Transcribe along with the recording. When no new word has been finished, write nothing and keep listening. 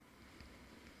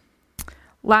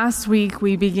Last week,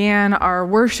 we began our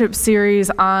worship series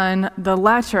on the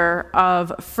letter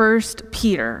of 1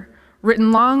 Peter,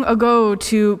 written long ago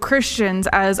to Christians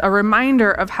as a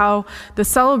reminder of how the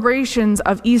celebrations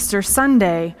of Easter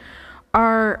Sunday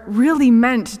are really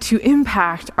meant to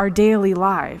impact our daily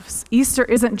lives. Easter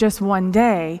isn't just one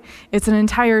day, it's an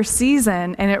entire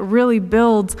season, and it really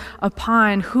builds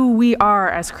upon who we are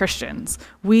as Christians.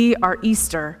 We are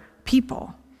Easter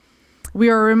people. We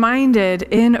are reminded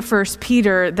in 1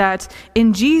 Peter that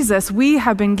in Jesus we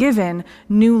have been given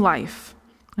new life,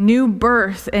 new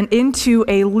birth, and into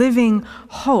a living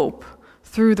hope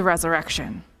through the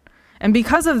resurrection. And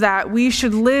because of that, we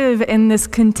should live in this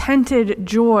contented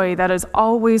joy that is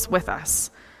always with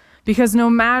us. Because no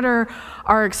matter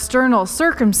our external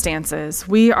circumstances,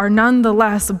 we are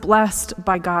nonetheless blessed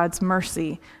by God's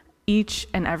mercy each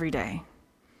and every day.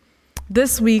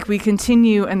 This week we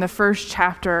continue in the first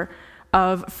chapter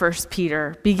of 1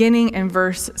 Peter, beginning in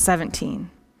verse 17.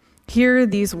 Hear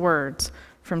these words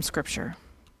from Scripture.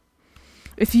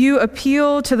 If you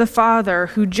appeal to the Father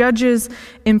who judges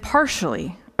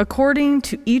impartially according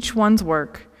to each one's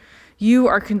work, you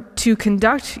are to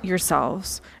conduct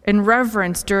yourselves in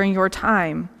reverence during your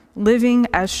time, living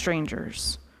as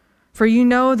strangers. For you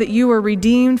know that you were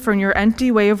redeemed from your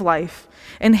empty way of life,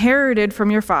 inherited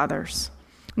from your fathers,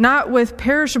 not with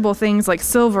perishable things like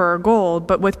silver or gold,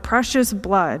 but with precious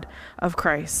blood of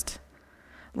Christ,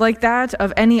 like that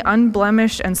of any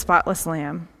unblemished and spotless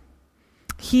lamb.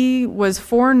 He was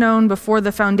foreknown before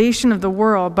the foundation of the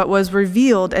world, but was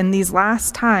revealed in these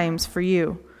last times for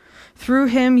you. Through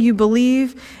him you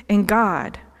believe in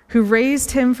God, who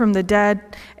raised him from the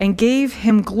dead and gave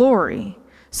him glory,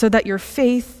 so that your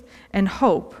faith and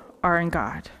hope are in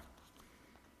God.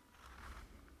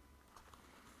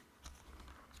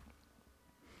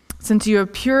 Since you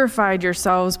have purified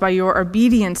yourselves by your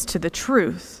obedience to the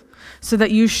truth, so that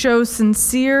you show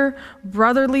sincere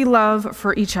brotherly love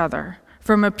for each other.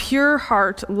 From a pure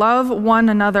heart, love one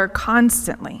another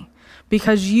constantly,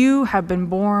 because you have been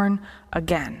born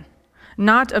again,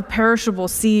 not of perishable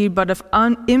seed, but of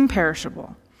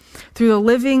imperishable, through the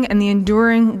living and the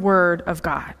enduring word of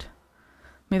God.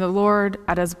 May the Lord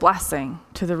add his blessing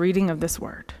to the reading of this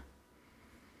word.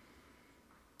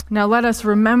 Now let us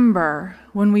remember,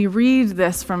 when we read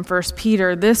this from 1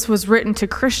 Peter, this was written to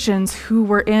Christians who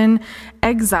were in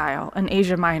exile in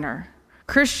Asia Minor.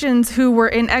 Christians who were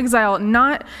in exile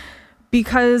not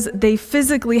because they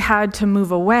physically had to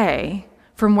move away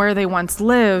from where they once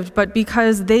lived, but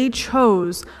because they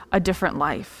chose a different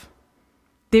life.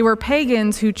 They were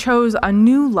pagans who chose a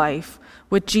new life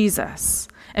with Jesus.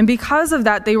 And because of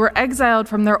that, they were exiled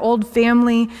from their old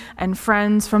family and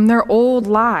friends, from their old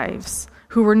lives,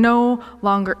 who were not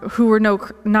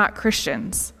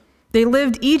Christians. They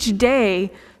lived each day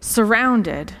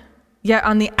surrounded, yet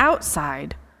on the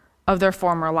outside of their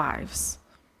former lives.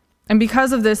 And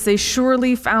because of this, they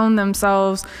surely found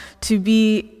themselves to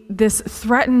be this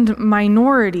threatened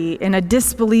minority in a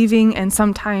disbelieving and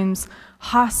sometimes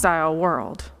hostile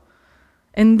world.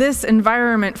 In this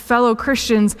environment, fellow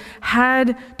Christians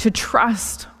had to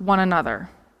trust one another,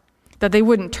 that they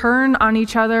wouldn't turn on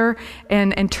each other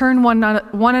and turn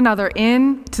one another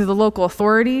in to the local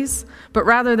authorities, but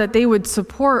rather that they would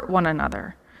support one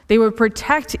another. They would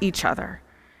protect each other.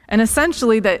 And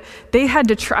essentially that they had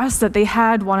to trust that they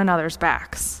had one another's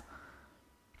backs.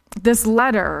 This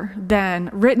letter, then,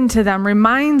 written to them,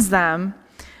 reminds them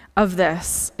of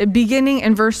this. Beginning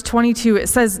in verse 22, it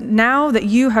says, "Now that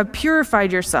you have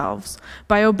purified yourselves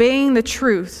by obeying the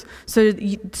truth, so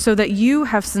that you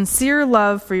have sincere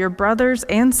love for your brothers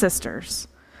and sisters,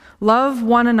 love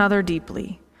one another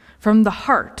deeply, from the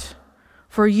heart,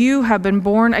 for you have been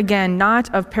born again,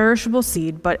 not of perishable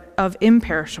seed, but of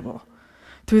imperishable,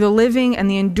 through the living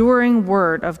and the enduring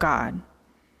word of God."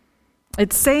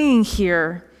 It's saying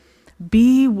here,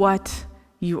 be what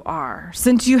you are.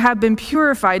 Since you have been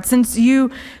purified, since you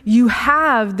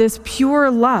have this pure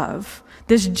love,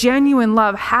 this genuine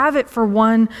love, have it for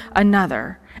one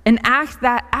another and act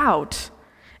that out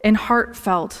in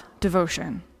heartfelt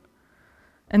devotion.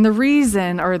 And the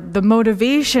reason or the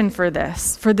motivation for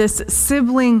this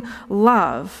sibling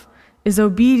love is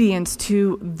obedience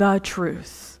to the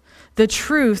truth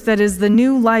that is the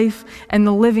new life and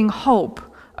the living hope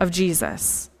of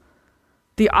Jesus.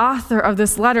 The author of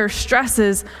this letter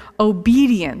stresses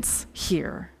obedience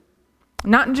here.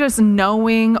 Not just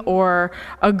knowing or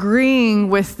agreeing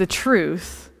with the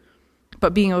truth,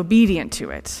 but being obedient to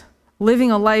it.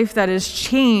 Living a life that is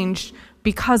changed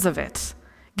because of it.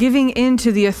 Giving in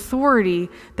to the authority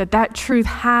that truth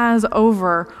has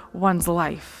over one's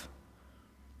life.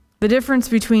 The difference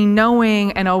between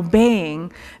knowing and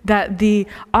obeying that the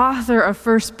author of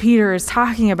 1 Peter is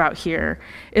talking about here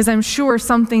is, I'm sure,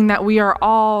 something that we are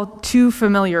all too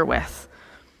familiar with.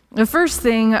 The first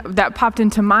thing that popped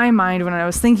into my mind when I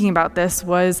was thinking about this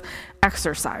was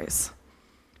exercise.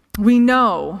 We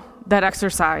know that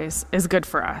exercise is good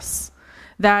for us,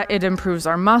 that it improves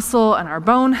our muscle and our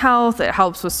bone health, it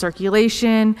helps with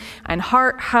circulation and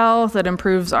heart health, it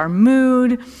improves our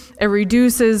mood, it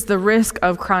reduces the risk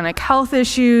of chronic health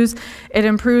issues, it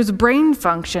improves brain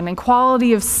function and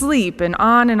quality of sleep, and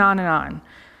on and on and on.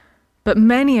 But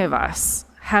many of us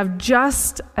have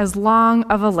just as long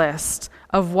of a list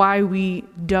of why we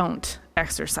don't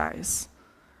exercise.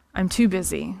 I'm too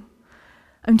busy.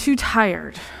 I'm too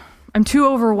tired. I'm too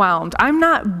overwhelmed. I'm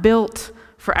not built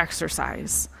for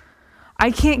exercise.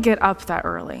 I can't get up that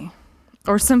early.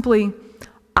 Or simply,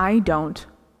 I don't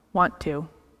want to.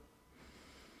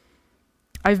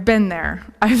 I've been there.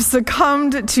 I've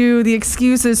succumbed to the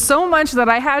excuses so much that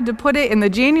I had to put it in the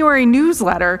January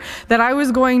newsletter that I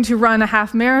was going to run a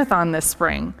half marathon this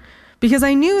spring. Because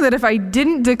I knew that if I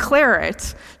didn't declare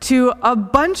it to a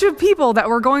bunch of people that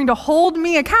were going to hold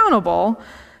me accountable,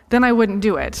 then I wouldn't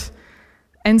do it.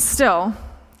 And still,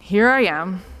 here I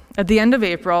am at the end of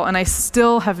April, and I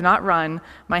still have not run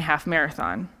my half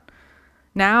marathon.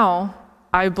 Now,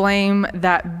 I blame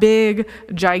that big,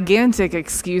 gigantic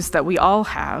excuse that we all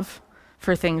have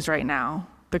for things right now,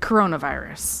 the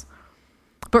coronavirus.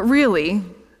 But really,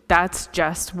 that's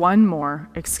just one more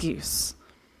excuse.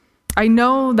 I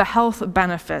know the health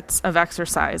benefits of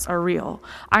exercise are real.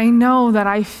 I know that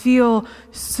I feel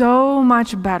so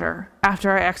much better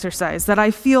after I exercise, that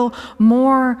I feel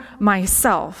more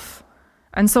myself.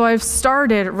 And so I've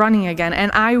started running again,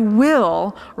 and I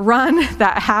will run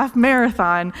that half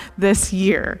marathon this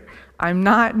year. I'm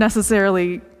not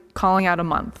necessarily calling out a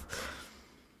month.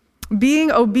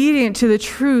 Being obedient to the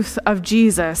truth of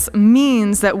Jesus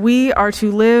means that we are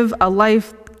to live a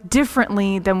life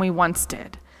differently than we once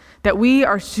did. That we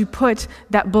are to put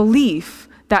that belief,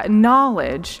 that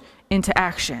knowledge into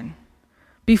action.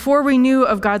 Before we knew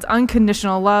of God's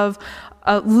unconditional love,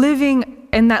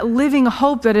 living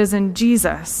hope that is in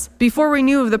Jesus, before we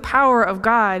knew of the power of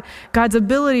God, God's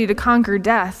ability to conquer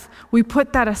death, we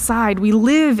put that aside. We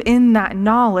live in that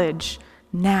knowledge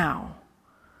now.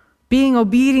 Being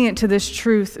obedient to this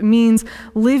truth means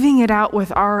living it out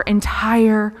with our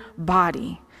entire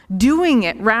body, doing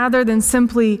it rather than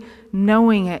simply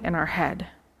knowing it in our head.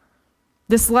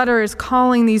 This letter is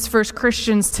calling these first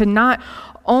Christians to not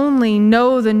only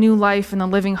know the new life and the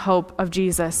living hope of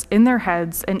Jesus in their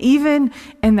heads and even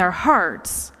in their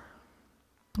hearts,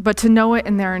 but to know it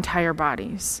in their entire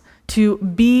bodies, to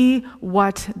be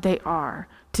what they are,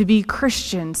 to be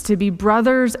Christians, to be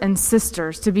brothers and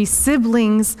sisters, to be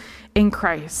siblings in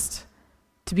Christ,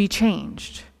 to be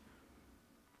changed.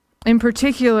 In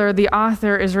particular, the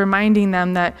author is reminding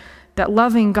them that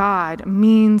loving God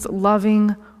means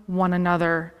loving one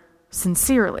another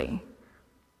sincerely.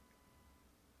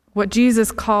 What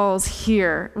Jesus calls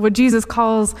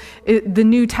the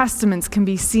New Testaments can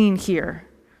be seen here.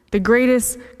 The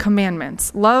greatest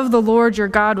commandments. Love the Lord your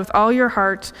God with all your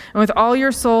heart and with all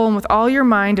your soul and with all your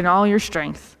mind and all your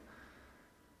strength.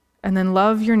 And then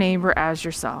love your neighbor as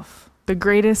yourself. The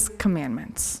greatest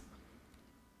commandments.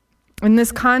 In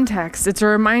this context, it's a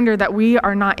reminder that we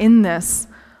are not in this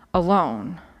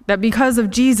alone. That because of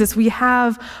Jesus, we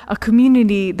have a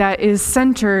community that is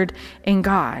centered in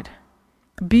God,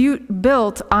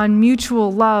 built on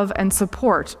mutual love and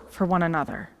support for one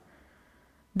another.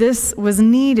 This was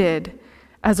needed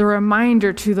as a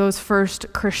reminder to those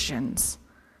first Christians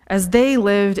as they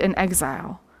lived in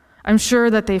exile. I'm sure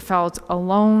that they felt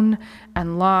alone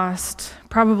and lost,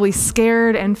 probably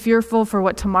scared and fearful for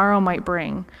what tomorrow might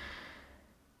bring.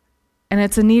 And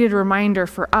it's a needed reminder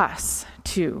for us,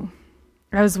 too,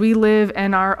 as we live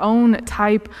in our own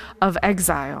type of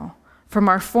exile from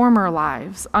our former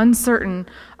lives, uncertain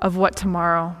of what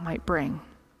tomorrow might bring.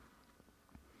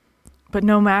 But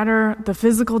no matter the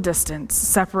physical distance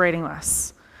separating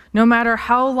us, no matter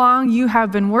how long you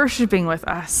have been worshiping with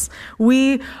us,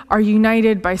 we are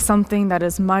united by something that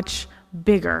is much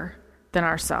bigger than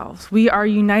ourselves. We are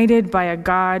united by a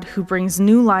God who brings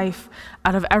new life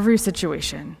out of every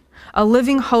situation, a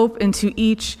living hope into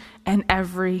each and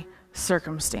every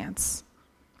circumstance.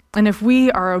 And if we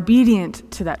are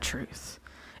obedient to that truth,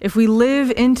 if we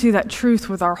live into that truth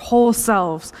with our whole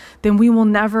selves, then we will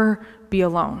never be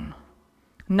alone.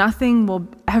 Nothing will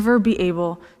ever be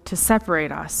able to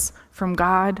separate us from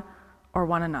God or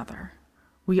one another.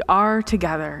 We are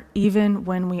together even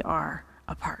when we are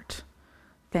apart.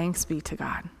 Thanks be to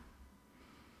God.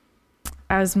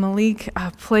 as Malik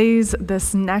plays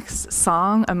this next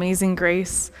song, Amazing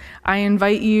Grace, I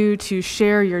invite you to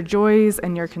share your joys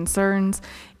and your concerns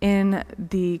in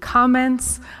the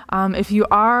comments. If you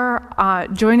are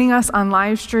joining us on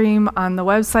live stream on the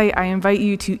website, I invite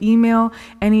you to email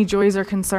any joys or concerns